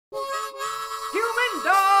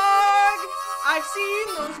I've seen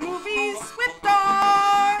those movies with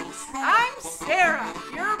dogs. I'm Sarah,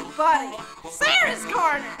 your buddy. Sarah's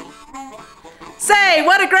Corner. Say,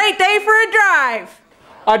 what a great day for a drive.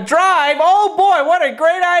 A drive? Oh boy, what a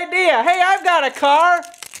great idea. Hey, I've got a car.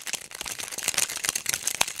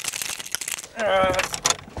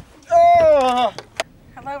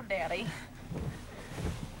 Hello, Daddy.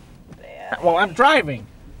 Dad. Well, I'm driving.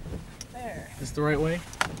 There. Is this the right way?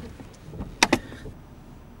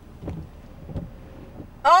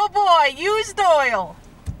 Oh boy, used oil.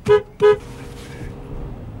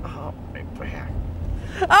 Oh, my back.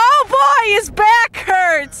 Oh boy, his back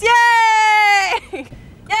hurts. Yay!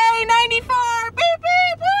 Yay, 94. Beep,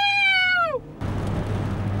 beep, woo!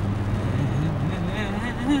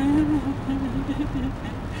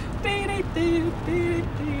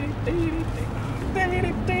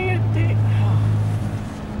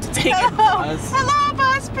 Hello,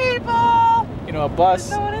 bus people. You know, a bus.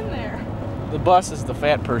 There's no one in there. The bus is the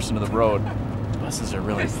fat person of the road. Buses are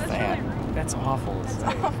really Chris, that's fat. really rude. That's awful. That's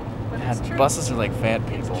awful, but Yeah, it's true. buses are like fat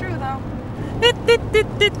people. It's true, though.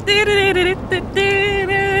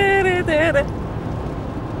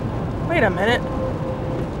 Wait a minute.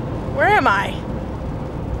 Where am I?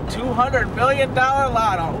 $200 million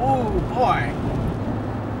lotto. Ooh, boy.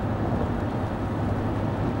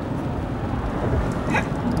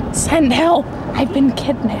 Send help. I've been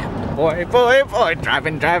kidnapped. Boy, boy, boy.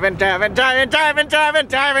 Driving. Oh,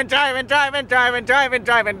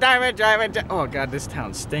 God, this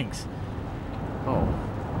town stinks. Oh.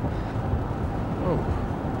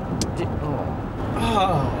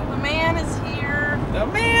 The man is here. The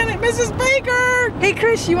man and Mrs. Baker! Hey,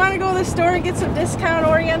 Chris, you want to go to the store and get some discount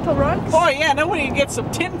Oriental rugs? Oh, yeah, then we can get some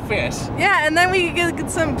tin fish. Yeah, and then we can get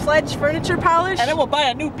some Pledge furniture polish. And then we'll buy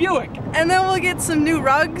a new Buick. And then we'll get some new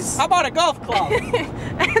rugs. How about a golf club?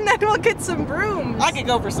 And then we'll get some brooms. I could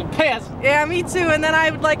go for some piss. Yeah, me too. And then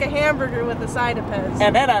I would like a hamburger with a side of Pez.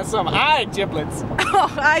 And then some eye giblets.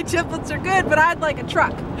 Oh, eye giblets are good, but I'd like a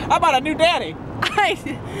truck. How about a new daddy?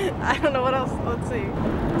 I don't know what else. Let's see.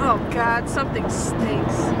 Oh, God, something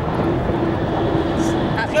stinks.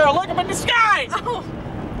 Sarah, look up in the sky! Oh.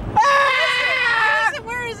 Ah!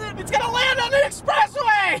 Where is it? It's gonna land on the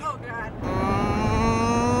expressway! Oh,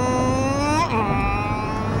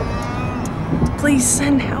 God. Please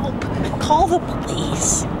send help. Call the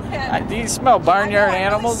police. Do you smell barnyard I know,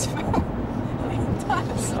 animals? It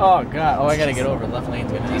does. Oh, God. Oh, I gotta get over. Left lane's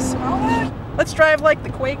Do you gonna... smell that? Let's drive like the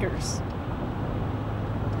Quakers.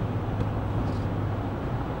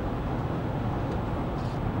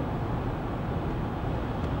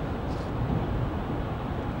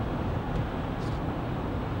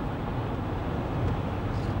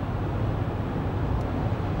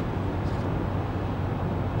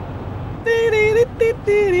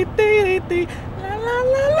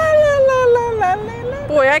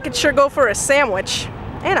 Boy, I could sure go for a sandwich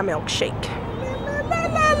and a milkshake.